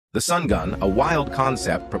The sun gun, a wild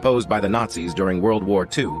concept proposed by the Nazis during World War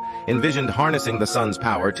II, envisioned harnessing the sun's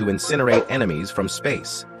power to incinerate enemies from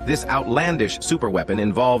space. This outlandish superweapon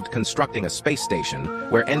involved constructing a space station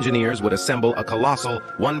where engineers would assemble a colossal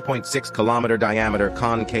 1.6-kilometer diameter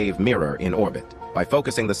concave mirror in orbit. By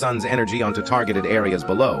focusing the sun's energy onto targeted areas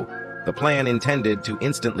below, the plan intended to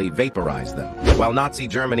instantly vaporize them. While Nazi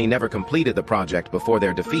Germany never completed the project before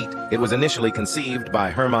their defeat, it was initially conceived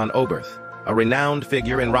by Hermann Oberth, a renowned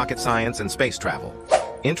figure in rocket science and space travel.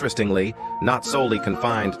 Interestingly, not solely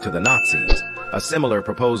confined to the Nazis, a similar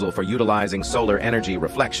proposal for utilizing solar energy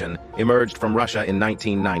reflection emerged from Russia in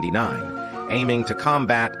 1999, aiming to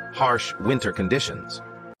combat harsh winter conditions.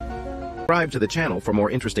 Subscribe to the channel for more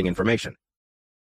interesting information.